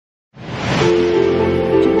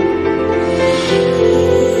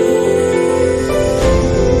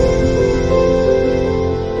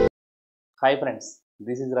Hi friends,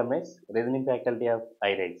 this is Ramesh, Reasoning Faculty of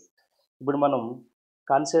IRIS. ఇప్పుడు మనం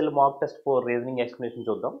cancel mock test for reasoning explanation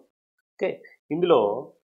చూద్దాం. Okay, ఇందులో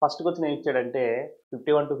first question ఏం ఇచ్చాడంటే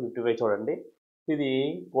 51 to 55 చూడండి. ఇది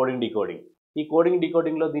కోడింగ్ డీకోడింగ్. ఈ కోడింగ్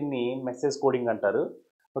డీకోడింగ్లో దీన్ని మెసేజ్ కోడింగ్ అంటారు.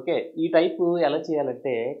 ఓకే, ఈ టైపు ఎలా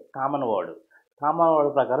చేయాలంటే కామన్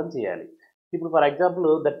వర్డ్ ప్రకారం చేయాలి. ఇప్పుడు for example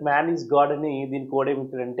that man is God అని దీని కోడ్ ఏమి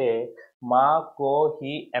ఇచ్చాడంటే మా కో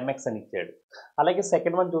హీ ఎంఎక్స్ అని ఇచ్చాడు. అలాగే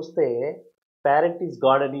సెకండ్ వన్ చూస్తే పేరెంట్ ఈజ్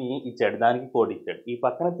గాడ్ అని ఇచ్చాడు, దానికి కోడ్ ఇచ్చాడు. ఈ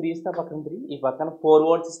పక్కన 3 ఇస్తే పక్కన 3, ఈ పక్కన 4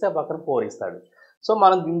 వర్డ్స్ ఇస్తే పక్కన 4 ఇస్తాడు. సో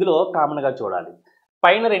మనం ఇందులో కామన్గా చూడాలి.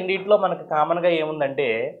 పైన రెండింటిలో మనకు కామన్గా ఏముందంటే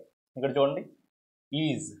ఇక్కడ చూడండి,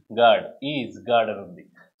 ఈజ్ గాడ్ అని ఉంది.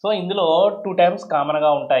 సో ఇందులో 2 టైమ్స్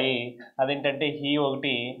కామన్గా ఉంటాయి. అదేంటంటే హీ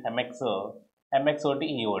ఒకటి, ఎంఎక్స్ ఒకటి,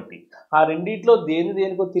 ఈ ఒకటి. ఆ రెండిట్లో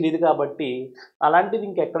దేనికో తెలియదు కాబట్టి అలాంటిది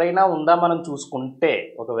ఇంకెక్కడైనా ఉందా మనం చూసుకుంటే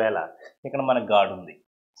ఒకవేళ ఇక్కడ మనకు గాడ్ ఉంది.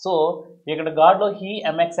 సో ఇక్కడ గాడ్లో హీ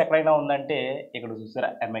ఎంఎక్స్ ఎక్కడైనా ఉందంటే ఇక్కడ చూసారా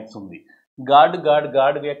ఎంఎక్స్ ఉంది. గాడ్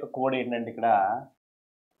యొక్క కోడ్ ఏంటంటే ఇక్కడ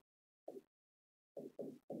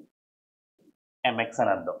ఎంఎక్స్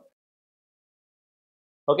అని అర్థం.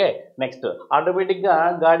 ఓకే, నెక్స్ట్ ఆటోమేటిక్గా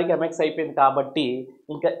గాడికి ఎంఎక్స్ అయిపోయింది కాబట్టి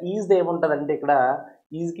ఇంకా ఈజ్ది ఏముంటుందంటే ఇక్కడ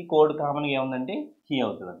ఈజ్కి కోడ్ కామన్గా ఏముందంటే హీ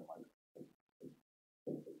అవుతుంది అనమాట.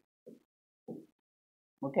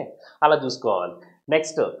 ఓకే, అలా చూసుకోవాలి.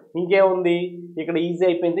 నెక్స్ట్ ఇంకేముంది, ఇక్కడ ఈజీ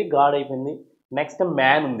అయిపోయింది, గాడ్ అయిపోయింది. నెక్స్ట్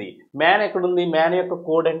మ్యాన్ ఉంది. మ్యాన్ ఎక్కడుంది, మ్యాన్ యొక్క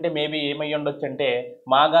కోడ్ అంటే మేబీ ఏమై ఉండొచ్చు అంటే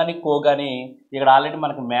మా కానీ కో కానీ ఇక్కడ ఆల్రెడీ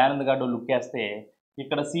మనకు మ్యాన్ ఉంది కాబట్టి లుక్ వేస్తే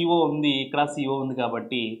ఇక్కడ సిఓ ఉంది, ఇక్కడ సిఓ ఉంది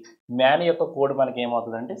కాబట్టి మ్యాన్ యొక్క కోడ్ మనకి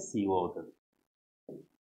ఏమవుతుంది అంటే సిఓ అవుతుంది.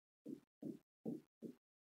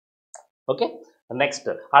 ఓకే, నెక్స్ట్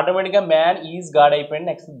ఆటోమేటిక్గా మ్యాన్ ఈజ్ గాడ్ అయిపోయింది.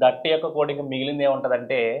 నెక్స్ట్ దట్ యొక్క కోడ్ ఇంకా మిగిలింది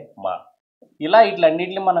ఏముంటుందంటే మా. ఇలా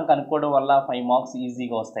ఇట్లన్నింటిని మనం కనుక్కోవడం వల్ల 5 మార్క్స్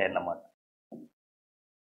ఈజీగా వస్తాయి అన్నమాట.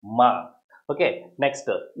 మా. ఓకే, నెక్స్ట్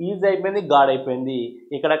ఈజ్ అయిపోయింది, గాడ్ అయిపోయింది.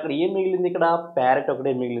 ఇక్కడ ఏం మిగిలింది, ఇక్కడ ప్యారెట్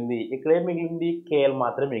ఒకటే మిగిలింది. ఇక్కడ ఏం మిగిలింది, కేఎల్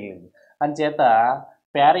మాత్రమే మిగిలింది. అంచేత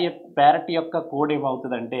ప్యారెట్ యొక్క కోడ్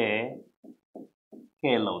ఏమవుతుందంటే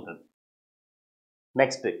కేఎల్ అవుతుంది.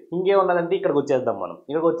 నెక్స్ట్ ఇంకేమున్నదంటే ఇక్కడికి వచ్చేద్దాం మనం.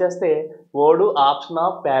 ఇక్కడికి వచ్చేస్తే ఓడు ఆప్షన్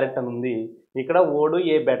ఆఫ్ ప్యారెట్ అని ఉంది, ఇక్కడ ఓడు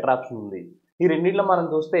ఏ బెటర్ ఆప్షన్ ఉంది. ఈ రెండింటిలో మనం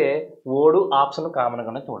చూస్తే ఓడు ఆప్షన్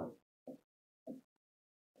కామన్గానే చూడండి.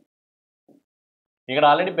 ఇక్కడ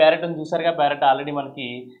ఆల్రెడీ ప్యారెట్ అని చూసారుగా, ప్యారెట్ ఆల్రెడీ మనకి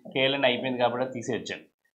కేఎల్ఎన్ అయిపోయింది కాబట్టి తీసేయచ్చాను.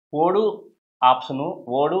 ఓడు ఆప్షన్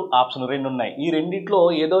 2 ఉన్నాయి. ఈ రెండిట్లో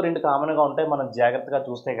ఏదో 2 కామన్గా ఉంటాయి. మనం జాగ్రత్తగా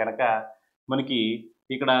చూస్తే కనుక మనకి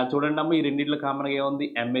ఇక్కడ చూడండి అమ్మ, ఈ రెండిట్లో కామన్గా ఏముంది,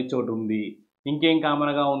 ఎంహెచ్ ఒకటి ఉంది. ఇంకేం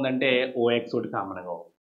కామన్గా ఉందంటే ఓఎక్స్ ఒకటి కామన్గా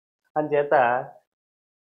ఉంది. అంచేత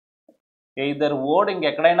ఇద్దరు ఓడ్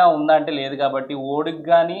ఇంకెక్కడైనా ఉందా అంటే లేదు కాబట్టి ఓడికి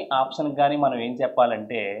కానీ ఆప్షన్కి కానీ మనం ఏం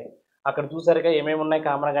చెప్పాలంటే అక్కడ చూసారుగా ఏమేమి ఉన్నాయి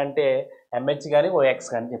కామన్గా అంటే ఎంహెచ్ కానీ ఓఎక్స్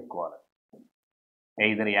కానీ చెప్పుకోవాలి.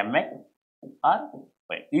 ఇద్దరు ఎంఎక్స్ ఆర్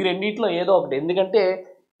వై, ఈ రెండిట్లో ఏదో ఒకటి. ఎందుకంటే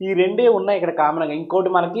ఈ రెండే ఉన్నాయి ఇక్కడ కామన్గా, ఇంకోటి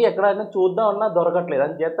మనకి ఎక్కడైనా చూద్దాం అన్నా దొరకట్లేదు.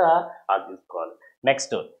 అని చేత అది తీసుకోవాలి.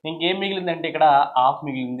 నెక్స్ట్ ఇంకేం మిగిలిందంటే ఇక్కడ ఆఫ్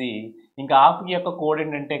మిగిలింది. ఇంకా ఆఫ్ యొక్క కోడ్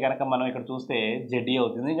ఏంటంటే కనుక మనం ఇక్కడ చూస్తే జెడ్ఈ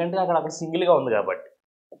అవుతుంది, ఎందుకంటే అక్కడ సింగిల్గా ఉంది కాబట్టి.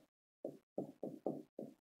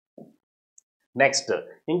 నెక్స్ట్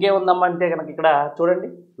ఇంకేముందమ్మా అంటే కనుక ఇక్కడ చూడండి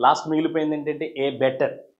లాస్ట్ మిగిలిపోయింది ఏంటంటే ఏ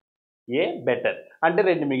బెటర్ అంటే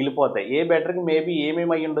 2 మిగిలిపోతాయి. ఏ బెటర్కి మేబీ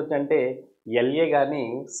ఏమేమి అయ్యి ఉండొచ్చు అంటే ఎల్ఏ కానీ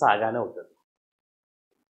సాగానే అవుతుంది.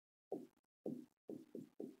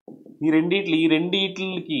 ఈ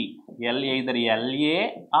రెండిట్లకి ఎల్ఏ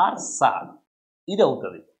ఆర్ సా ఇది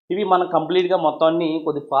అవుతుంది. ఇవి మనం కంప్లీట్గా మొత్తాన్ని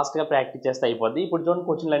కొద్దిగా ఫాస్ట్గా ప్రాక్టీస్ చేస్తే అయిపోద్ది. ఇప్పుడు చూడండి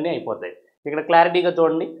క్వశ్చన్లు అన్నీ అయిపోతాయి. ఇక్కడ క్లారిటీగా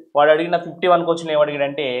చూడండి, వాడు అడిగిన 51 క్వశ్చన్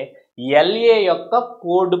ఏమడిగాడంటే ఎల్ఏ యొక్క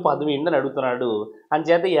కోడ్ పదం ఏంటని అడుగుతున్నాడు.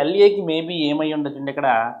 అంచేత ఎల్ఏకి మేబీ ఏమై ఉండొచ్చు అంటే ఇక్కడ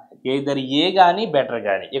ఇద్దరు ఏ కానీ బెటర్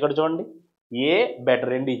కానీ. ఇక్కడ చూడండి ఏ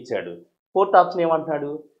బెటర్ 2 ఇచ్చాడు. 4th ఆప్షన్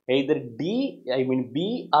ఏమంటున్నాడు, ఇద్దరు బి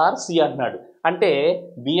ఆర్ సి అంటున్నాడు. అంటే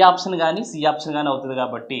బి ఆప్షన్ కానీ సి ఆప్షన్ కానీ అవుతుంది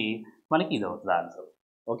కాబట్టి మనకి ఇది అవుతుంది ఆన్సర్.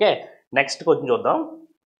 ఓకే, నెక్స్ట్ క్వశ్చన్ చూద్దాం.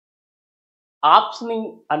 ఆప్షనింగ్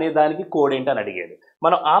అనే దానికి కోడ్ ఏంటి అని అడిగాడు.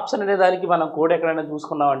 మనం ఆప్షన్ అనే దానికి మనం కోడ్ ఎక్కడైనా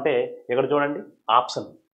చూసుకున్నామంటే ఇక్కడ చూడండి ఆప్షన్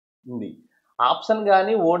ఉంది. ఆప్షన్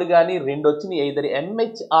కానీ ఓడ్ కానీ 2 వచ్చినాయి, ఇద్దరు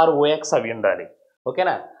ఎంహెచ్ ఆర్ ఓఎక్స్ అవి ఉండాలి.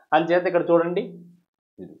 ఓకేనా, అంచేత ఇక్కడ చూడండి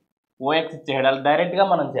ఓఎక్స్ ఇచ్చేయడాలి, డైరెక్ట్గా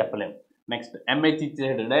మనం చెప్పలేము. నెక్స్ట్ ఎంహెచ్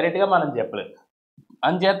ఇచ్చేయడం డైరెక్ట్గా మనం చెప్పలేము.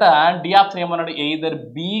 అంచేత డి ఆప్షన్ ఏమన్నాడు, ఇద్దరు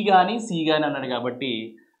బి కానీ సి కానీ అన్నాడు కాబట్టి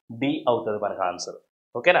డి అవుతుంది మనకు ఆన్సర్.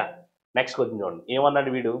 ఓకేనా, నెక్స్ట్ క్వశ్చన్ చూడండి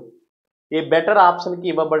ఏమన్నాడు వీడు. ఏ బెటర్ ఆప్షన్కి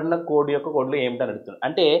ఇవ్వబడిన కోడ్ యొక్క కోడ్లు ఏమిటని అడుగుతున్నాడు.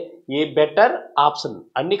 అంటే ఏ బెటర్ ఆప్షన్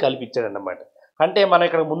అన్నీ కలిపిచ్చాడు అన్నమాట. అంటే మనం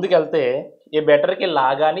ఇక్కడ ముందుకు వెళ్తే ఏ బెటర్కి లా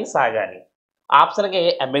కానీ సా కానీ, ఆప్షన్కి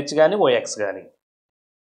ఎంహెచ్ కానీ ఓఎక్స్ కానీ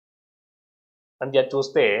అని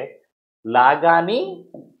చూస్తే లా కానీ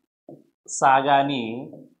సా కానీ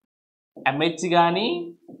ఎంహెచ్ కానీ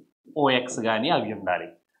ఓఎక్స్ కానీ అవి ఉండాలి.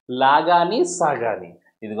 లా కానీ సా కానీ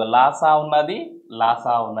ఇదిగో లాసా ఉన్నది,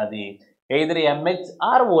 లాసా ఉన్నది, either MH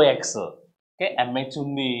are OX. Okay, MH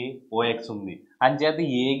ఉంది, ఓఎక్స్ ఉంది, అంచేత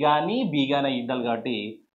ఏ కానీ బి కానీ అయ్యిండాలి కాబట్టి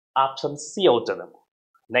ఆప్షన్ సి అవుతుంది.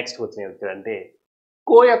 నెక్స్ట్ క్వశ్చన్ ఏమిటంటే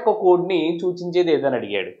కో యొక్క కోడ్ని సూచించేది ఏదని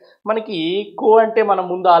అడిగాడు. మనకి కో అంటే మనం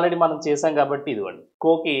ముందు ఆల్రెడీ మనం చేసాం కాబట్టి ఇదిగోండి,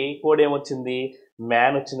 కోకి కోడ్ ఏమొచ్చింది,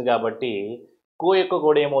 మ్యాన్ వచ్చింది కాబట్టి కో యొక్క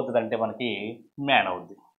కోడ్ ఏమవుతుందంటే మనకి మ్యాన్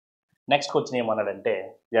అవుద్ది. నెక్స్ట్ క్వశ్చన్ ఏమన్నాడంటే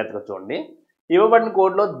జాగ్రత్తగా చూడండి, ఇవ్వబడిన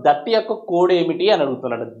కోడ్లో దట్ యొక్క కోడ్ ఏమిటి అని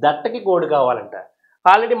అడుగుతున్నాడు. దట్టకి కోడ్ కావాలంట.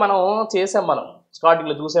 ఆల్రెడీ మనం చేసాం, మనం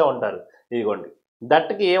స్టార్టింగ్లో చూసే ఉంటారు. ఇదిగోండి,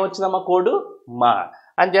 దట్కి ఏమొచ్చిందమ్మా కోడ్ మా.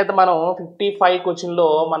 అంచేత మనం 55 క్వశ్చన్లో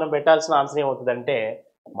మనం పెట్టాల్సిన ఆన్సర్ ఏమవుతుందంటే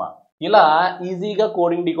మా. ఇలా ఈజీగా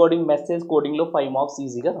కోడింగ్ డికోడింగ్ మెసేజ్ కోడింగ్లో 5 మార్క్స్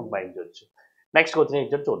ఈజీగా సంపాదించవచ్చు. నెక్స్ట్ క్వశ్చన్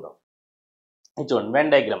ఇచ్చాడు చూద్దాం. ఇది చూడండి,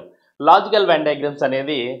 Venn diagram. Logical Venn diagrams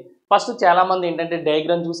అనేది ఫస్ట్ చాలామంది ఏంటంటే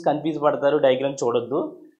డయాగ్రామ్ చూసి కన్ఫ్యూజ్ పడతారు. డయాగ్రామ్ చూడొద్దు,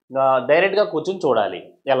 డైరెక్ట్గా కూర్చొని చూడాలి.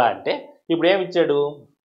 ఎలా అంటే ఇప్పుడు ఏమి ఇచ్చాడు,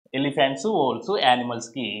 ఎలిఫెంట్స్, ఓల్స్,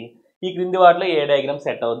 యానిమల్స్కి ఈ క్రింది వాటిలో ఏ డయాగ్రామ్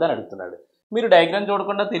సెట్ అవుద్ది అని అడుగుతున్నాడు. మీరు డయాగ్రామ్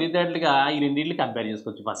చూడకుండా తెలివితేటలుగా ఈ రెండింటిని కంపేర్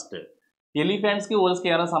చేసుకోవచ్చు. ఫస్ట్ ఎలిఫెంట్స్కి ఓల్స్కి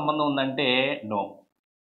ఏమైనా సంబంధం ఉందంటే నో.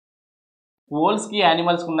 ఓల్స్కి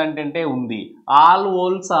యానిమల్స్కి ఉందంటే ఉంది. ఆల్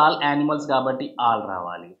ఓల్స్ ఆల్ యానిమల్స్ కాబట్టి ఆల్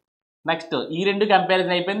రావాలి. నెక్స్ట్ ఈ రెండు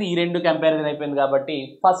కంపారిజన్ అయిపోయింది, ఈ రెండు కంపారిజన్ అయిపోయింది కాబట్టి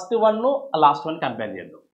first one last one compare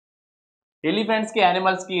చేద్దాం. ఎలిఫెంట్స్కి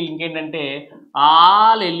యానిమల్స్కి లింక్ ఏంటంటే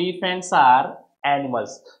all elephants or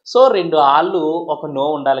animals. So రెండు ఆళ్ళు ఒక నో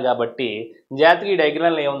ఉండాలి కాబట్టి జాతికి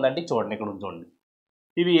డయాగ్రామ్లో ఏముందంటే చూడండి, ఇక్కడ చూడండి,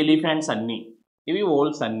 ఇవి ఎలిఫెంట్స్ అన్నీ, ఇవి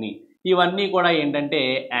ఓల్స్ అన్నీ, ఇవన్నీ కూడా ఏంటంటే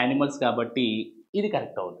యానిమల్స్ కాబట్టి ఇది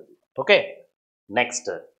కరెక్ట్ అవుతుంది. Okay,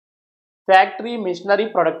 next factory, machinery,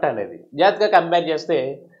 product అనేది జాగ్రత్తగా కంపేర్ చేస్తే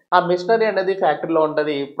ఆ మిషనరీ అనేది ఫ్యాక్టరీలో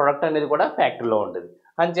ఉంటుంది, ప్రొడక్ట్ అనేది కూడా ఫ్యాక్టరీలో ఉంటుంది.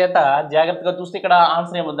 అంచేత జాగ్రత్తగా చూస్తే ఇక్కడ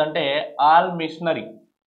ఆన్సర్ ఏమవుతుందంటే ఆల్ మిషనరీ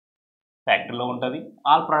ఫ్యాక్టరీలో ఉంటుంది,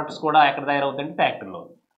 ఆల్ ప్రొడక్ట్స్ కూడా ఎక్కడ తయారవుతాయంటే ఫ్యాక్టరీలో.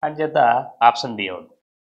 అంచేత ఆప్షన్ డి అవుతుంది.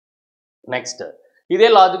 నెక్స్ట్ ఇదే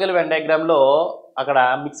లాజికల్ వెన్ డయాగ్రామ్లో అక్కడ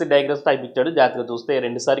మిక్స్డ్ డయాగ్రామ్స్ టైప్ ఇచ్చాడు. జాగ్రత్తగా చూస్తే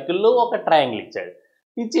 2 సర్కిళ్ళు, ఒక ట్రయాంగిల్ ఇచ్చాడు.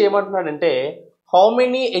 ఇచ్చి ఏమంటున్నాడంటే how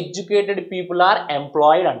many educated people are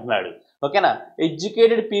employed అంటున్నాడు. ఓకేనా,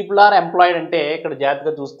 ఎడ్యుకేటెడ్ పీపుల్ ఆర్ ఎంప్లాయిడ్ అంటే ఇక్కడ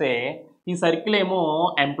జాగ్రత్తగా చూస్తే ఈ సర్కిల్ ఏమో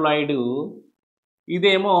ఎంప్లాయిడ్,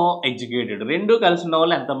 ఇదేమో ఎడ్యుకేటెడ్, రెండు కలిసి ఉన్న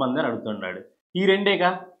వాళ్ళు ఎంతమంది అని అడుగుతున్నాడు. ఈ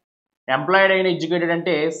రెండేగా ఎంప్లాయిడ్ అయిన ఎడ్యుకేటెడ్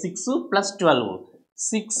అంటే 6 + 12,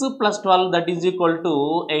 6 + 12 దట్ ఈజ్ ఈక్వల్ టు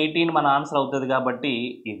 18 మన ఆన్సర్ అవుతుంది కాబట్టి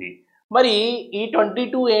ఇది. మరి ఈ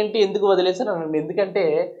 22 ఏంటి, ఎందుకు వదిలేసారు అనండి, ఎందుకంటే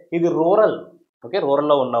ఇది రూరల్. ఓకే,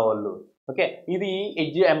 రూరల్లో ఉన్నవాళ్ళు. ఓకే, ఇది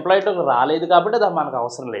ఎంప్లాయిడ్ రాలేదు కాబట్టి అది మనకు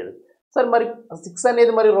అవసరం లేదు. సరే మరి 6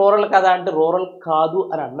 అనేది మరి రూరల్ కదా అంటే రూరల్ కాదు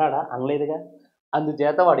అని అన్నాడా, అనలేదుగా.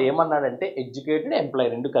 అందుచేత వాడు ఏమన్నాడంటే ఎడ్యుకేటెడ్, ఎంప్లాయ్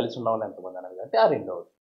రెండు కలిసి ఉన్న వాళ్ళు ఎంతమంది అన్నాడు కాబట్టి ఆ రెండవది.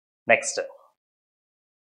 నెక్స్ట్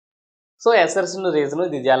సో ఎసర్షన్ రీజన్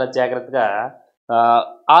ఇది చాలా జాగ్రత్తగా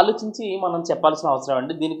ఆలోచించి మనం చెప్పాల్సిన అవసరం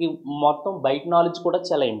అండి. దీనికి మొత్తం బయట నాలెడ్జ్ కూడా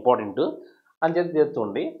చాలా ఇంపార్టెంట్ అని చెప్పి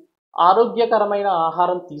చెప్తుంది. ఆరోగ్యకరమైన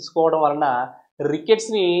ఆహారం తీసుకోవడం వలన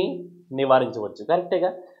రికెట్స్ని నివారించవచ్చు.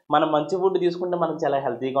 కరెక్టేగా, మనం మంచి ఫుడ్ తీసుకుంటే మనం చాలా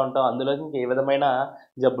హెల్తీగా ఉంటాం, అందులో ఇంక ఏ విధమైన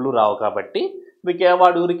జబ్బులు రావు కాబట్టి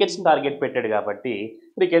వాడు రికెట్స్ని టార్గెట్ పెట్టాడు కాబట్టి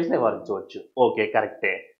రికెట్స్ నివారించవచ్చు. ఓకే,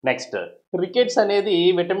 కరెక్టే. నెక్స్ట్ రికెట్స్ అనేది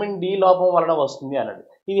విటమిన్ డి లోపం వలన వస్తుంది అన్నాడు.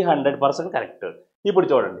 ఇది 100% కరెక్ట్. ఇప్పుడు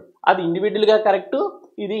చూడండి, అది ఇండివిజువల్గా కరెక్టు,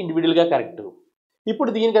 ఇది ఇండివిజువల్గా కరెక్టు. ఇప్పుడు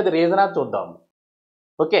దీనికి అది రీజనా చూద్దాం.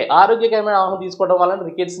 ఓకే, ఆరోగ్యకరమైన ఆహారం తీసుకోవడం వలన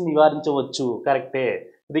రికెట్స్ నివారించవచ్చు, కరెక్టే.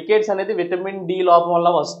 రికెట్స్ అనేది విటమిన్ డి లోపం వల్ల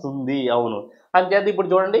వస్తుంది, అవును. అంచేత ఇప్పుడు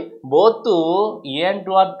చూడండి, both A and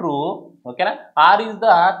two are true. ఓకేనా, are is the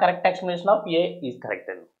correct explanation of A is correct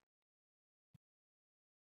అండి.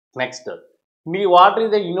 Next me water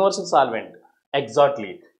is the universal solvent.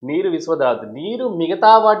 Exactly, నీరు విశ్వద్రావతి. నీరు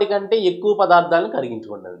మిగతా వాటి కంటే ఎక్కువ పదార్థాలను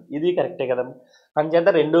కరిగించుకుంటుంది, ఇది కరెక్టే కదా. అంచేత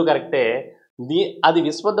రెండూ కరెక్టే. అది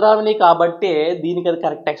విశ్వద్రావిణి కాబట్టే దీనికి అది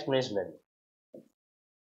కరెక్ట్ ఎక్స్ప్లెనేషన్ అండి.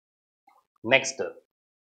 నెక్స్ట్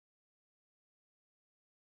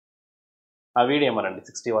ఆ వీడియో ఏమనండి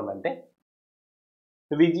 61 అంటే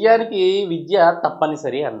విజయానికి విద్య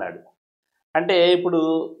తప్పనిసరి అన్నాడు. అంటే ఇప్పుడు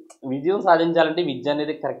విజయం సాధించాలంటే విద్య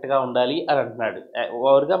అనేది కరెక్ట్గా ఉండాలి అని అంటున్నాడు.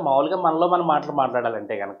 మామూలుగా మనలో మనం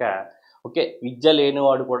మాట్లాడాలంటే కనుక ఓకే, విద్య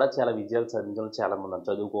లేనివాడు కూడా చాలా విజయాలు సాధించడం చాలామంది ఉన్నారు,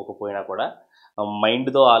 చదువుకోకపోయినా కూడా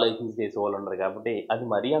మైండ్తో ఆలోచించి చేసేవాళ్ళు ఉన్నారు కాబట్టి అది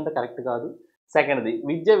మరీ అంత కరెక్ట్ కాదు. సెకండ్ది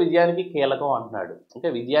విజయానికి కీలకం అంటున్నాడు. అంటే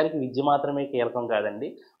విజయానికి విద్య మాత్రమే కీలకం కాదండి,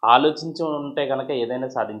 ఆలోచించి ఉంటే కనుక ఏదైనా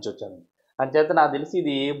సాధించవచ్చు అని. అంచేత నాకు తెలిసి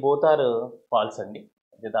ఇది బోత్ ఆర్ ఫాల్స్ అండి,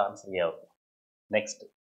 ఇది ఆన్సర్ అవుతుంది. నెక్స్ట్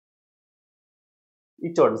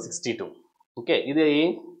ఇది చూడండి 62. ఓకే, ఇది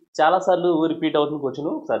చాలాసార్లు రిపీట్ అవుతుంది క్వశ్చన్.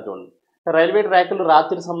 ఒకసారి చూడండి. రైల్వే ట్రాకులు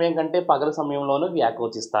రాత్రి సమయం కంటే పగల సమయంలోనూ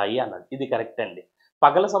వ్యాకోచిస్తాయి అన్నాడు. ఇది కరెక్ట్ అండి.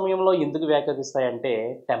 పగల సమయంలో ఎందుకు వ్యాకోచిస్తాయి అంటే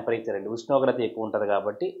టెంపరేచర్ అండి, ఉష్ణోగ్రత ఎక్కువ ఉంటుంది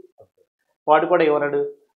కాబట్టి. వాడు కూడా ఏమన్నాడు,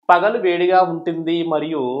 పగలు వేడిగా ఉంటుంది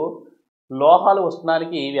మరియు లోహాలు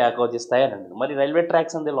ఉష్ణానికి వ్యాకోచిస్తాయి అని అన్నాడు. మరి రైల్వే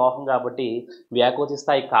ట్రాక్స్ అంటే లోహం కాబట్టి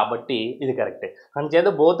వ్యాకోచిస్తాయి కాబట్టి ఇది కరెక్టే.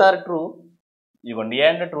 అందుచేత బోత్ ఆర్ ట్రూ. ఇవ్వండి ఏ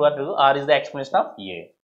and true or true, are is the explanation of A.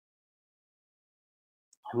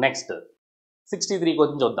 Next 63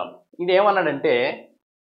 question చూద్దాం. ఇది ఏమన్నాడంటే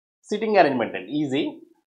సిట్టింగ్ అరేంజ్మెంట్ అండి, easy.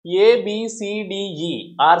 ABCDE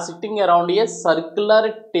are sitting around a circular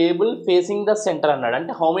table facing the centre అన్నాడు.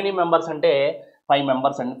 అంటే హౌ మెనీ మెంబర్స్ అంటే 5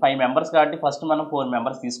 members అండి. 5 members కాబట్టి ఫస్ట్ మనం 4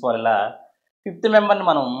 మెంబర్స్ తీసుకోవాలి. ఇలా 5th మెంబర్ని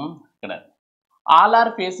మనం ఇక్కడ all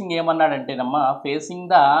are facing ఏమన్నాడంటేనమ్మా facing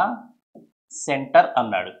the centre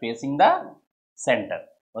అన్నాడు, facing the centre.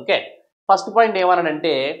 Okay, first point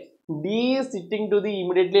ఏమన్నాడంటే D sitting to the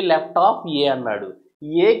immediately left of ఏ అన్నాడు.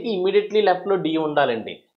 ఏకి ఇమీడియట్లీ లెఫ్ట్లో డి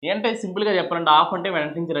ఉండాలండి. ఏంటంటే సింపుల్గా చెప్పాలంటే ఆఫ్ అంటే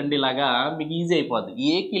వెనక నుంచి రండి, ఇలాగా మీకు ఈజీ అయిపోద్ది.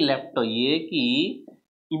 ఏకి లెఫ్ట్, ఏకి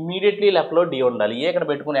ఇమీడియట్లీ లెఫ్ట్లో డి ఉండాలి. ఏ ఎక్కడ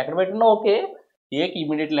పెట్టుకున్నా ఓకే, ఏకి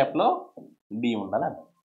ఇమీడియట్లీ లెఫ్ట్లో డి ఉండాలి అన్నాడు.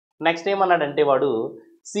 నెక్స్ట్ ఏమన్నాడంటే వాడు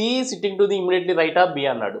C sitting to the immediately right of B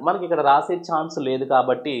అన్నాడు. మనకి ఇక్కడ రాసే ఛాన్స్ లేదు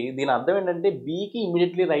కాబట్టి దీని అర్థం ఏంటంటే బీకి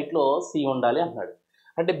ఇమీడియట్లీ రైట్లో సి ఉండాలి అన్నాడు.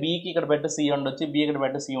 అంటే బీకి ఇక్కడ పెట్ట సి ఉండొచ్చు, బి ఇక్కడ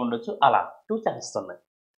పెట్ట సి ఉండొచ్చు, అలా 2 ఛాన్సెస్ ఉన్నాయి.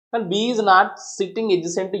 కానీ B is not sitting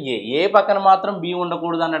adjacent ఏ, ఏ పక్కన మాత్రం బి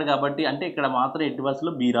ఉండకూడదు అన్నాడు కాబట్టి, అంటే ఇక్కడ మాత్రం ఎట్టి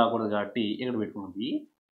బస్సులో బి రాకూడదు కాబట్టి ఇక్కడ పెట్టుకున్నాం బి.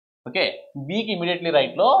 ఓకే, బీకి ఇమీడియట్లీ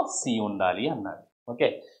రైట్లో సి ఉండాలి అన్నాడు. ఓకే,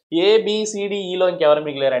 ఏబిసిడిఈలో ఇంకెవరు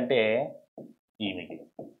మిగిలారంటే ఈ మిగిలి.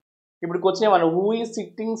 ఇప్పుడు క్వశ్చన్ ఏమన్నా who is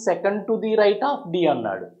sitting second to the right of D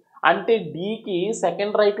అన్నాడు. అంటే డికి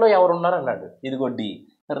సెకండ్ రైట్లో ఎవరు ఉన్నారు అన్నాడు. ఇదిగో D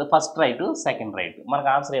first right, second right. మనకు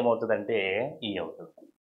ఆన్సర్ ఏమవుతుందంటే ఈ అవుతుంది.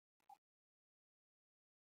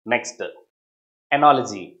 Next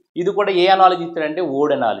analogy. ఇది కూడా ఏ అనాలజీ ఇచ్చాడంటే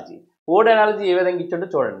ఓడ్ ఎనాలజీ. ఓడ్ ఎనాలజీ ఏ విధంగా ఇచ్చాడో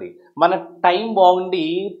చూడండి. మన టైం బాగుండి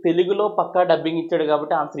తెలుగులో పక్కా డబ్బింగ్ ఇచ్చాడు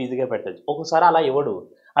కాబట్టి ఆన్సర్ ఈజీగా పెట్టచ్చు. ఒక్కోసారి అలా ఇవ్వడు.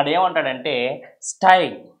 అదేమంటాడంటే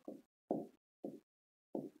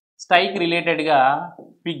స్టైక్ రిలేటెడ్గా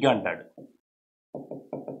పిగ్ అంటాడు.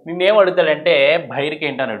 నిన్నేం అడుగుతాడంటే భైరికి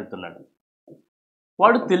ఏంటని అడుగుతున్నాడు.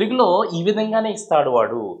 వాడు తెలుగులో ఈ విధంగానే ఇస్తాడు.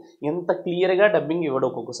 వాడు ఎంత క్లియర్గా డబ్బింగ్ ఇవ్వడు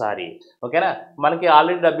ఒక్కొక్కసారి. ఓకేనా, మనకి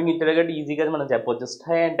ఆల్రెడీ డబ్బింగ్ ఇచ్చాడు కాబట్టి ఈజీగా మనం చెప్పొచ్చు.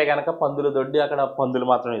 స్టై అంటే కనుక పందులు దొడ్డి, అక్కడ పందులు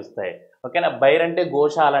మాత్రం ఇస్తాయి. ఓకేనా, బైర్ అంటే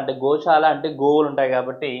గోశాల, అంటే గోవులు ఉంటాయి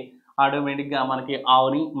కాబట్టి ఆటోమేటిక్గా మనకి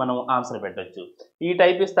ఆవుని మనం ఆన్సర్ పెట్టవచ్చు. ఈ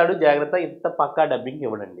టైప్ ఇస్తాడు, జాగ్రత్త. ఇంత పక్కా డబ్బింగ్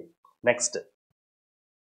ఇవ్వడండి. నెక్స్ట్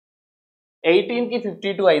 18కి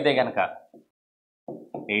 52 అయితే కనుక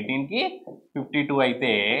 18కి 52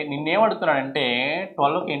 అయితే నిన్నేం అడుగుతున్నాడంటే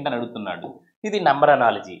 12కి ఏంటని అడుగుతున్నాడు. ఇది నెంబర్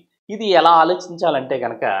అనాలజీ. ఇది ఎలా ఆలోచించాలంటే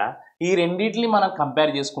కనుక ఈ రెండింటిని మనం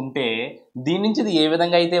కంపేర్ చేసుకుంటే దీని నుంచి ఇది ఏ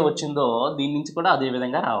విధంగా అయితే వచ్చిందో దీని నుంచి కూడా అదే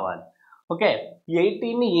విధంగా రావాలి. ఓకే,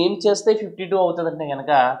 18ని ఏం చేస్తే 52 అవుతుందంటే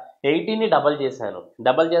కనుక 18ని డబల్ చేశాను.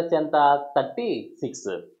 డబల్ చేస్తే ఎంత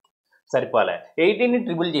 36 సరిపోలే. 18ని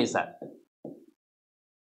ట్రిపుల్ చేశాను.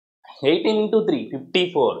 18 × 3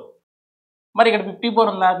 54. మరి ఇక్కడ 54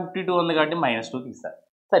 ఉందా, 52 ఉంది కాబట్టి -2 తీసారు,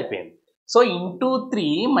 సరిపోయింది. సో ఇంటూ 3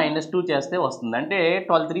 -2 చేస్తే వస్తుంది. అంటే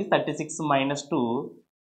 12 3 36 -2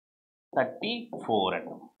 34 అంట.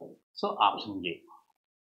 So option A.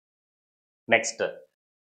 నెక్స్ట్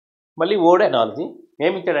మళ్ళీ వర్డ్ ఎనాలజీ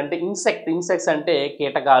ఏమి ఇచ్చాడంటే ఇన్సెక్ట్స్ అంటే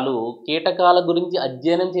కీటకాల గురించి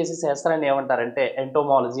అధ్యయనం చేసే శాస్త్రాన్ని ఏమంటారంటే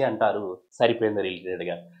ఎంటోమాలజీ అంటారు. సరిపోయింది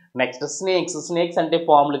రిలేటెడ్గా. నెక్స్ట్ స్నేక్స్ అంటే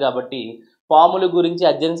పాములు కాబట్టి పాముల గురించి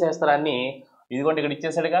అధ్యయన శాస్త్రాన్ని ఇదిగోండి ఇక్కడ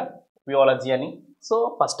ఇచ్చేసాడుగా బియాలజీ అని. సో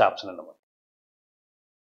ఫస్ట్ ఆప్షన్ అన్నమాట.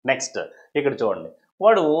 నెక్స్ట్ ఇక్కడ చూడండి,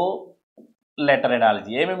 వాడు లెటర్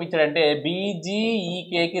ఎనాలజీ ఏమేమి ఇచ్చాడంటే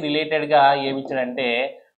బీజీఈకేకి రిలేటెడ్గా ఏమి ఇచ్చాడంటే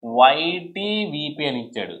వైటీవీపీ అని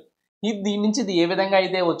ఇచ్చాడు. దీని నుంచి ఇది ఏ విధంగా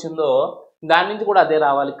అయితే వచ్చిందో దాని నుంచి కూడా అదే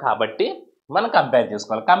రావాలి కాబట్టి మనం కంపేర్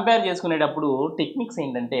చేసుకోవాలి. కంపేర్ చేసుకునేటప్పుడు టెక్నిక్స్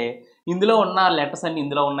ఏంటంటే ఇందులో ఉన్న లెటర్స్ అన్ని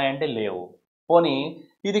ఇందులో ఉన్నాయంటే లేవు, పోనీ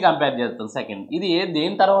ఇది కంపేర్ చేస్తాం సెకండ్. ఇది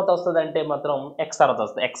దేని తర్వాత వస్తుంది అంటే మాత్రం ఎక్స్ తర్వాత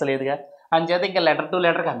వస్తుంది, ఎక్స్ లేదుగా, అంచేత ఇంకా లెటర్ టు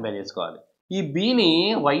లెటర్ కంపేర్ చేసుకోవాలి. ఈ బీని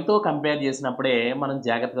వైతో కంపేర్ చేసినప్పుడే మనం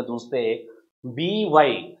జాగ్రత్తగా చూస్తే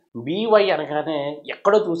బీవై అనగానే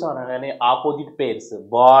ఎక్కడో చూసాం అనగానే ఆపోజిట్ పేర్స్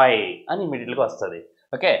బాయ్ అని ఇమీడియట్గా వస్తుంది.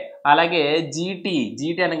 ఓకే, అలాగే జీటీ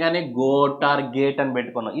అనగానే గోట్ ఆర్ గేట్ అని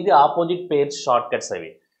పెట్టుకున్నాం, ఇది ఆపోజిట్ పేర్స్ షార్ట్ కట్స్ అవి.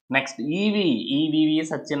 నెక్స్ట్ ఈవీవి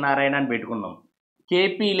సత్యనారాయణ అని పెట్టుకున్నాం.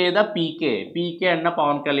 కేపీ లేదా పీకే అన్న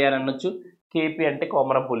పవన్ కళ్యాణ్ అనొచ్చు, కేపీ అంటే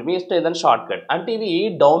కొమరంపులి, మీ ఇష్టం ఏదైనా షార్ట్ కట్. అంటే ఇవి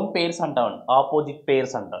డౌన్ పేర్స్ అంటాం, ఆపోజిట్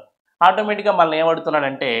పేర్స్ అంటాం. ఆటోమేటిక్గా మళ్ళీ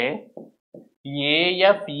ఏమడుతున్నాడంటే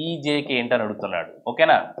ఏఎఫ్ఈజేకే ఏంటని అడుగుతున్నాడు.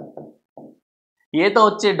 ఓకేనా? ఏతో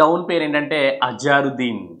వచ్చే డౌన్ పేరు ఏంటంటే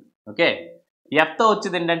అజారుద్దీన్. ఓకే, ఎఫ్తో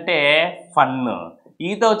వచ్చేది ఏంటంటే ఫన్.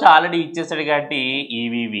 ఈతో వచ్చి ఆల్రెడీ ఇచ్చేసాడు కాబట్టి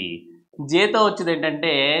ఈవీవి. జేతో వచ్చేది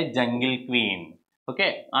ఏంటంటే జంగిల్ క్వీన్. ఓకే,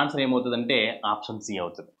 ఆన్సర్ ఏమవుతుందంటే ఆప్షన్ సి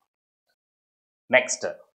అవుతుంది. నెక్స్ట్,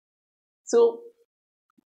 సో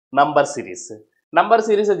నంబర్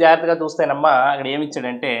సిరీస్ జాగ్రత్తగా చూస్తేనమ్మా అక్కడ ఏమి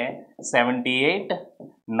ఇచ్చాడంటే 78,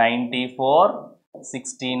 94,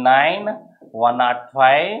 69,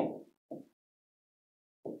 105,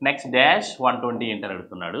 నెక్స్ట్ డాష్ 120 ఏంటని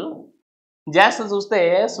అడుగుతున్నాడు. జస్ట్ చూస్తే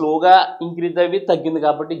స్లోగా ఇంక్రీజ్ అవి తగ్గింది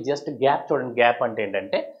కాబట్టి జస్ట్ గ్యాప్ చూడండి. గ్యాప్ అంటే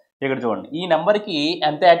ఏంటంటే ఇక్కడ చూడండి, ఈ నెంబర్కి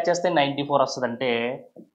ఎంత యాడ్ చేస్తే 94 వస్తుందంటే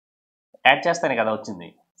యాడ్ చేస్తేనే కదా వచ్చింది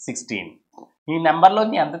 16. ఈ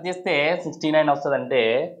నెంబర్లోకి ఎంత చేస్తే 69 వస్తుందంటే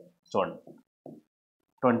చూడండి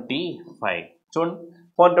 25. చూడండి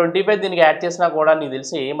 425 దీనికి యాడ్ చేసినా కూడా నీకు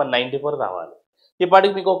తెలిసి మన 94 రావాలి.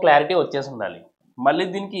 ఇప్పటికి మీకు క్లారిటీ వచ్చేసి ఉండాలి. మళ్ళీ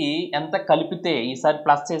దీనికి ఎంత కలిపితే ఈసారి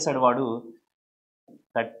ప్లస్ చేశాడు వాడు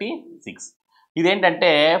 36. ఇదేంటంటే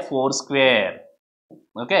 4 స్క్వేర్.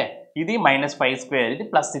 ఓకే, ఇది -5 స్క్వేర్, ఇది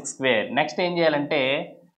 +6 స్క్వేర్. నెక్స్ట్ ఏం చేయాలంటే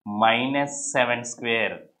 -7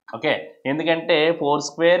 స్క్వేర్. ఓకే, ఎందుకంటే 4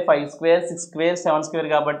 స్క్వేర్, 5 స్క్వేర్, 6 స్క్వేర్, 7 స్క్వేర్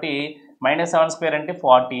కాబట్టి -7 స్క్వేర్ అంటే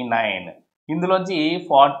 49. ఇందులోంచి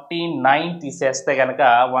 49 తీసేస్తే కనుక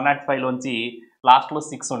 105లోంచి లాస్ట్లో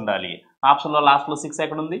 6 ఉండాలి. ఆప్షన్లో లాస్ట్లో 6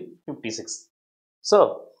 ఎక్కడ ఉంది? 56. సో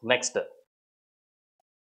నెక్స్ట్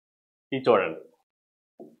ఇది చూడండి,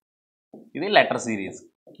 ఇది లెటర్ సిరీస్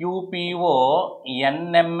QPO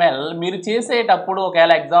NML. మీరు చేసేటప్పుడు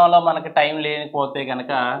ఒకవేళ ఎగ్జామ్లో మనకి టైం లేకపోతే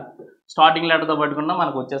కనుక స్టార్టింగ్ లెటర్తో పట్టుకున్నా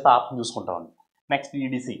మనకు వచ్చేస్తే ఆప్షన్ చూసుకుంటామండి. Next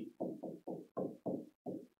EDC.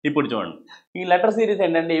 ఇప్పుడు చూడండి, ఈ లెటర్ సిరీస్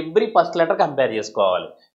ఏంటంటే ఎవ్రీ ఫస్ట్ లెటర్ కంపేర్ చేసుకోవాలి.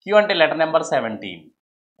 Q అంటే లెటర్ నెంబర్ 17,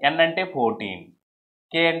 N అంటే 14,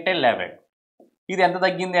 K అంటే 11. ఇది ఎంత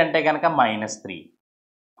తగ్గింది అంటే కనుక -3.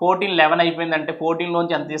 14 11 అయిపోయిందంటే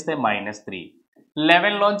 14లోంచి ఎంత తీస్తే -3.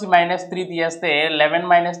 11లోంచి -3 తీస్తే 11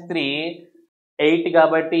 - 3 8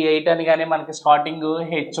 కాబట్టి 8 అని కానీ మనకి స్టార్టింగ్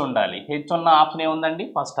హెచ్ ఉండాలి. హెచ్ ఉన్న ఆప్షన్ ఏముందండి?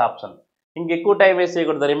 First option. ఇంకెక్కువ టైం వేస్ట్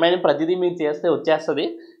చేయకూడదు. రిమైనింగ్ ప్రతిదీ మీరు చేస్తే వచ్చేస్తుంది.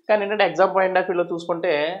 కానీ ఏంటంటే ఎగ్జామ్ పాయింట్ ఆఫ్ వ్యూలో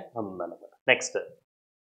చూసుకుంటే ఉందన్నమాట. నెక్స్ట్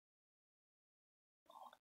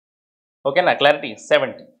ఓకేనా, క్లారిటీ.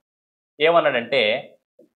 70 ఏమన్నాడంటే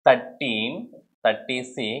 13,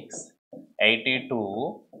 36, 82,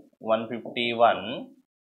 151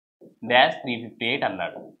 డాష్ 358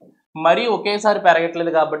 అన్నాడు. మరీ ఒకేసారి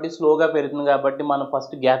పెరగట్లేదు కాబట్టి స్లోగా పెరుగుతుంది కాబట్టి మనం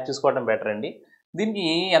ఫస్ట్ గ్యాప్ చూసుకోవడం బెటర్ అండి. దీనికి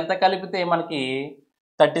ఎంత కలిపితే మనకి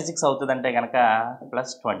 36 అవుతుందంటే కనుక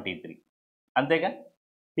 +23. అంతేగా,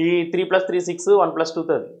 ఈ 3 + 3 6, 1 + 2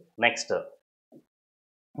 30. నెక్స్ట్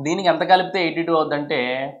దీనికి ఎంత కలిపితే 82 అవుతుందంటే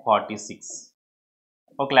 46.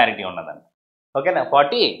 ఒక క్లారిటీ ఉన్నదండి. ఓకేనా,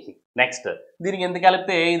 46. నెక్స్ట్ దీనికి ఎంత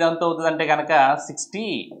కలిపితే ఇదంతా అవుతుందంటే కనుక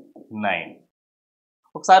 69.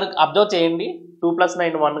 ఒకసారి అబ్జర్వ్ చేయండి, 2 +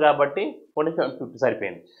 9 1 కాబట్టి 50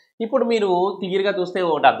 సరిపోయింది. ఇప్పుడు మీరు క్లియర్గా చూస్తే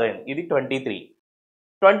ఒకటి అర్థమైంది, ఇది 23.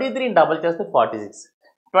 23ని డబుల్ చేస్తే 46,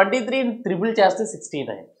 23ని ట్రిపుల్ చేస్తే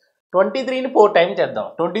 69, 23ని 4 టైమ్స్ చేద్దాం.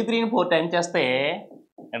 23ని 4 టైమ్స్ చేస్తే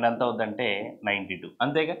ఎంత అవుతుందంటే 92.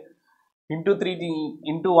 అంతేగా, ×3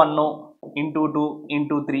 ×1 ×2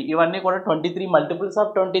 ×3 ఇవన్నీ కూడా 23 మల్టిపుల్స్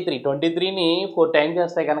ఆఫ్ 23. 23ని 4 టైమ్స్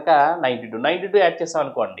చేస్తే కనుక 92 యాడ్ చేస్తాం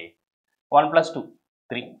అనుకోండి. 1 + 2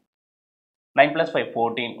 3, 9 + 5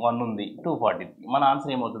 14, 1 ఉంది 243. మన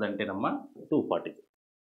ఆన్సర్ ఏమవుతుందంటేనమ్మా 243.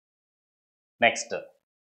 నెక్స్ట్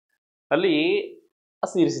మళ్ళీ ఆ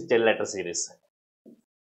సిరీస్ ఇచ్చాడు, letter series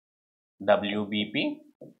WBP,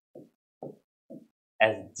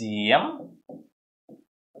 SGM,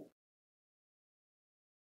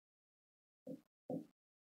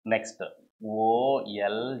 next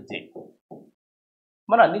OLJ.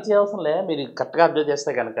 మనం అన్నీ చేయవసరం లే, మీరు కరెక్ట్గా అబ్జర్వ్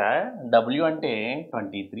చేస్తే కనుక W అంటే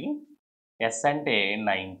 23, S అంటే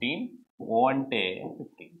 19, O అంటే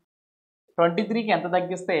 15. 23కి ఎంత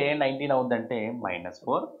తగ్గిస్తే 19 అవుద్దంటే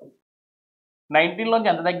 -4. 19లోంచి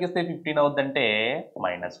ఎంత తగ్గిస్తే 15 అవుద్దంటే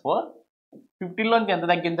 -4. 15లోంచి ఎంత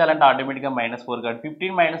తగ్గించాలంటే ఆటోమేటిక్గా -4 కాబట్టి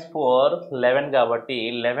 15 - 4 11 కాబట్టి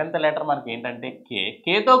 11th లెటర్ మనకి ఏంటంటే K.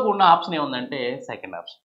 Kతో కూడిన ఆప్షన్ ఏముందంటే సెకండ్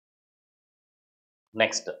ఆప్షన్.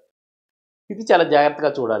 నెక్స్ట్ ఇది చాలా జాగ్రత్తగా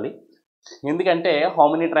చూడాలి, ఎందుకంటే హౌ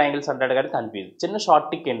మెనీ ట్రయాంగిల్స్ అంటాడు కానీ కన్ఫ్యూజ్. చిన్న షార్ట్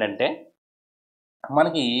టిక్ ఏంటంటే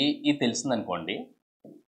మనకి ఇది తెలిసిందనుకోండి,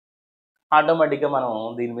 ఆటోమేటిక్గా మనం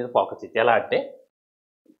దీని మీద ఫోకస్ చేయాలి. ఎలా అంటే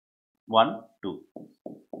 1 2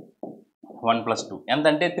 1 + 2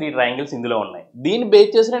 ఎంతంటే 3 ట్రయాంగిల్స్ ఇందులో ఉన్నాయి. దీన్ని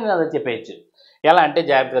బేస్ చేసి నేను అది చెప్పేయచ్చు. ఎలా అంటే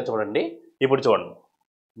జాగ్రత్తగా చూడండి. ఇప్పుడు చూడండి,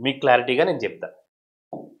 మీకు క్లారిటీగా నేను చెప్తాను.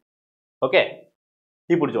 ఓకే,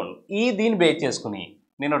 ఇప్పుడు చూడండి, దీన్ని బేస్ చేసుకుని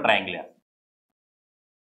నేను ట్రయాంగిల్ వేస్తాను.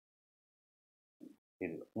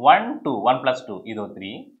 1 2 1 plus 2 ఇదో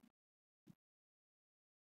 3,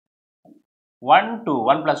 1 2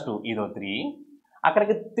 1 plus 2 ఇదో 3,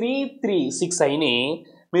 అక్కడికి 3 3 6 అయినాయి.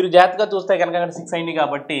 మీరు జాగ్రత్తగా చూస్తే కనుక అక్కడ 6 అయినాయి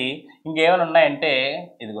కాబట్టి ఇంకేమైనా ఉన్నాయంటే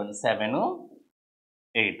ఇదిగోండి 7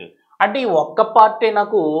 8. అంటే ఈ ఒక్క పార్టే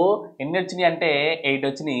నాకు ఎన్ని వచ్చినాయి అంటే 8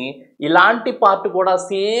 వచ్చినాయి. ఇలాంటి పార్ట్ కూడా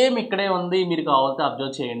సేమ్ ఇక్కడే ఉంది, మీరు కావాలంటే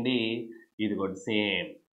అబ్జర్వ్ చేయండి. ఇదిగోండి సేమ్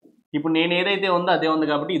ఇప్పుడు నేను ఏదైతే ఉందో అదే ఉంది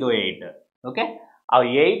కాబట్టి ఇదో 8. ఓకే, ఆ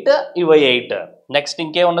 8 ఇవో 8. నెక్స్ట్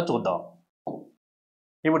ఇంకేమన్నా చూద్దాం.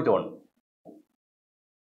 ఇప్పుడు చూడండి,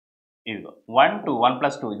 ఇదిగో 1 2 1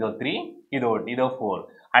 plus 2 ఇదో 3, ఇదో 4.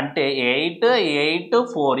 అంటే 8 8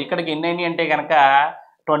 4. ఇక్కడికి ఎన్ని అయినాయి అంటే కనుక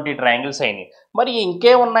 20 ట్రయాంగిల్స్ అయినాయి. మరి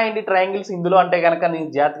ఇంకే ఉన్నాయండి ట్రయాంగిల్స్ ఇందులో అంటే కనుక నేను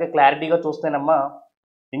జాగ్రత్తగా క్లారిటీగా చూస్తేనమ్మా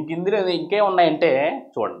ఇందులో ఇంకే ఉన్నాయంటే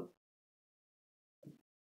చూడండి,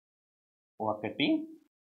 1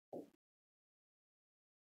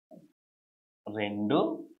 2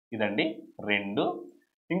 ఇదండి 2,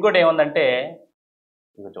 ఇంకోటి ఏముందంటే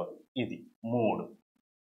ఇది చూడండి, ఇది 3.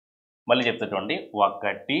 మళ్ళీ చెప్తా చూడండి,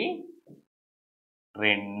 1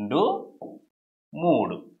 2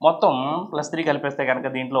 3 మొత్తం +3 కలిపేస్తే కనుక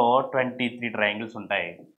దీంట్లో 23 ట్రయాంగిల్స్ ఉంటాయి.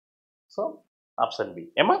 సో ఆప్షన్ బి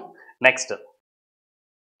ఏమా. నెక్స్ట్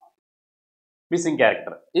మిస్సింగ్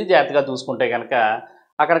క్యారెక్టర్, ఇది జాగ్రత్తగా చూసుకుంటే కనుక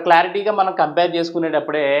అక్కడ క్లారిటీగా మనం కంపేర్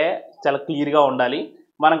చేసుకునేటప్పుడే చాలా క్లియర్గా ఉండాలి.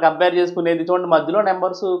 మనం కంపేర్ చేసుకునేది చూడండి, మధ్యలో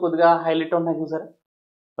నెంబర్స్ కొద్దిగా హైలైట్ ఉన్నాయి చూసారా,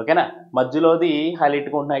 ఓకేనా, మధ్యలోది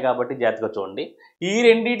హైలైట్గా ఉన్నాయి కాబట్టి జాగ్రత్తగా చూడండి. ఈ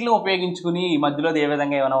రెండింటిని ఉపయోగించుకుని ఈ మధ్యలోది ఏ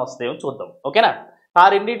విధంగా ఏమైనా వస్తాయో చూద్దాం. ఓకేనా, ఆ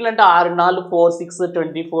రెండింటిలో అంటే 6 4 4 6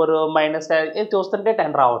 24 మైనస్ చూస్తుంటే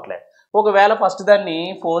 10 రావట్లేదు. ఒకవేళ ఫస్ట్ దాన్ని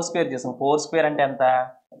 4 స్క్వేర్ చేసాం, 4 స్క్వేర్ అంటే ఎంత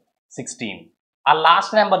 16. ఆ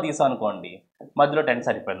లాస్ట్ నెంబర్ తీసాం అనుకోండి, మధ్యలో 10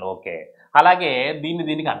 సరిపోయింది. ఓకే, అలాగే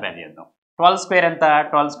దీన్ని కంపేర్ చేద్దాం. 12 స్క్వేర్ ఎంత,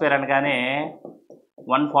 12 స్క్వేర్ అనగానే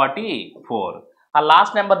 144. ఆ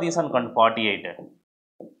లాస్ట్ నెంబర్ తీసాం అనుకోండి 48,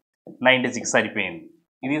 96 సరిపోయింది.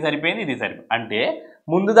 ఇది సరిపోయింది, ఇది సరిపోయింది. అంటే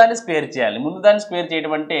ముందు దాన్ని స్క్వేర్ చేయాలి. ముందు దాన్ని స్క్వేర్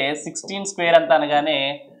చేయడం అంటే 16 స్క్వేర్ అంత అనగానే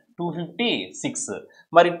 256.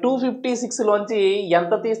 మరి 256లోంచి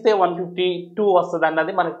ఎంత తీస్తే 152 వస్తుంది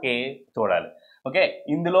అన్నది మనకి చూడాలి. ఓకే,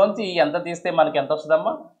 ఇందులోంచి ఎంత తీస్తే మనకి ఎంత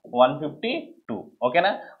వస్తుందమ్మా 152.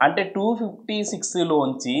 ఓకేనా, అంటే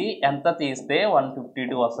 256లోంచి ఎంత తీస్తే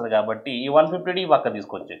 152 వస్తుంది కాబట్టి ఈ 152 పక్క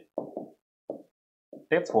తీసుకొచ్చి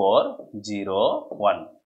అంటే 401.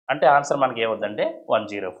 అంటే ఆన్సర్ మనకి ఏమవుతుందంటే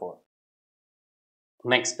 104.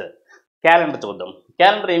 నెక్స్ట్ క్యాలెండర్ చూద్దాం.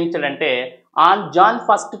 క్యాలెండర్ ఏమి ఇచ్చాడంటే ఆన్ జాన్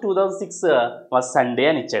 1 2006 వాజ్ సండే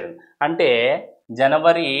అని ఇచ్చాడు. అంటే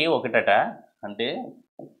జనవరి 1 అంటే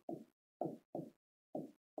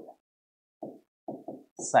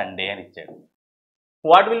సండే అని ఇచ్చాడు.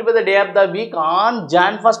 What will be the day of the week on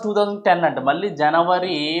Jan 1 2010 అంటే మళ్ళీ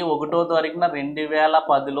జనవరి 1వ తారీఖున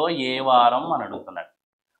 2010లో ఏ వారం అని అడుగుతున్నాడు.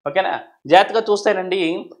 ఓకేనా, జాగ్రత్తగా చూస్తేనండి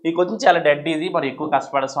ఈ క్వశ్చన్ చాలా డెడ్ ఈజీ, మరి ఎక్కువ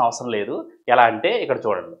కష్టపడాల్సిన అవసరం లేదు. ఎలా అంటే ఇక్కడ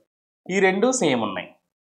చూడండి, ఈ రెండు సేమ్ ఉన్నాయి,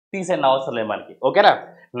 తీసేయండి అవసరం లేదు మనకి. ఓకేనా,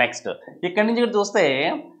 నెక్స్ట్ ఇక్కడి నుంచి ఇక్కడ చూస్తే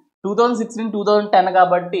 2016 2010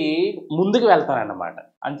 కాబట్టి ముందుకు వెళ్తానన్నమాట,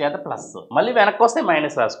 అంచేత ప్లస్, మళ్ళీ వెనక్కి వస్తే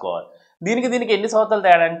మైనస్ రాసుకోవాలి. దీనికి ఎన్ని సంవత్సరాలు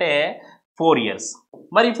తేడా అంటే 4 years.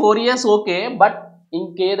 మరి 4 years ఓకే, బట్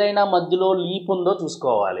ఇంకేదైనా మధ్యలో లీప్ ఉందో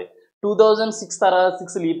చూసుకోవాలి. 2006 తర్వాత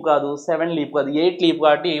 6 లీప్ కాదు, 7 లీప్ కాదు, 8 లీప్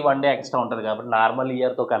కాబట్టి 1 డే ఎక్స్ట్రా ఉంటుంది కాబట్టి నార్మల్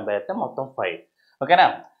ఇయర్తో కంపేర్ అయితే మొత్తం 5. ఓకేనా,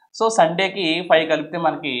 సో సండేకి 5 కలిపితే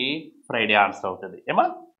మనకి ఫ్రైడే ఆన్సర్ అవుతుంది ఏమా.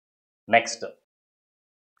 Next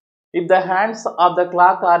if the hands of the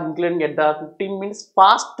clock are including at the 15 minutes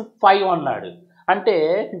past 5 అన్నాడు. అంటే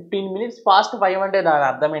 15 minutes past 5 అంటే దాని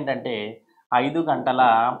అర్థం ఏంటంటే 5 గంటల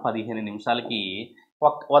 15 నిమిషాలకి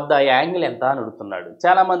వద్ద యాంగిల్ ఎంత అని అడుగుతున్నాడు.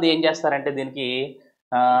 చాలామంది ఏం చేస్తారంటే దీనికి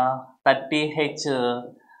 30H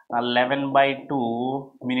 11/2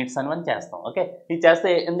 minutes అని మనం చేస్తాం. ఓకే, ఇది చేస్తే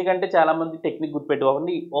ఎందుకంటే చాలామంది టెక్నిక్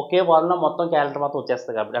గుర్తుపెట్టుకోకండి, ఒకే వారంలో మొత్తం క్యాలెండర్ మొత్తం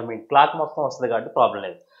వచ్చేస్తుంది కాబట్టి, ఐ మీన్ క్లాక్ మొత్తం వస్తుంది కాబట్టి ప్రాబ్లం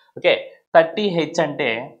లేదు. ఓకే, 30H అంటే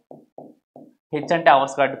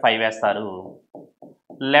అవర్స్ కాబట్టి 5 వేస్తారు,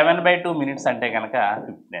 11/2 minutes అంటే కనుక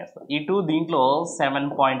 15 వేస్తారు. ఈ 2 దీంట్లో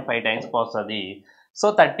 7.5 times వస్తుంది. సో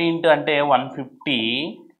 30 into అంటే 150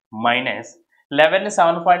 మైనస్ 11ని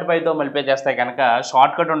 7.5తో మల్టిప్లై చేస్తే కనుక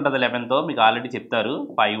షార్ట్ కట్ ఉంటుంది 11తో, మీకు ఆల్రెడీ చెప్తారు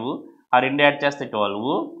 5, ఆ 2 యాడ్ చేస్తే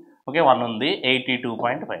 12, ఓకే 1 ఉంది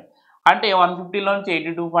 82.5. అంటే 150లోంచి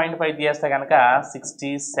 82.5 తీస్తే కనుక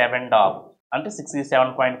 67.5 అంటే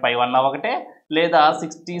 67.5 అన్నా ఒకటే, లేదా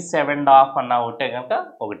 67.5 అన్నా ఒకటే కనుక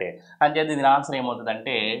ఒకటే. అంచేది దీని ఆన్సర్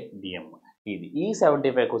ఏమవుతుందంటే డిఎం. ఇది ఈ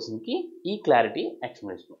 75 క్వశ్చన్కి ఈ క్లారిటీ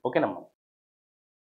ఎక్స్ప్లెనేషన్. ఓకేనమ్మా.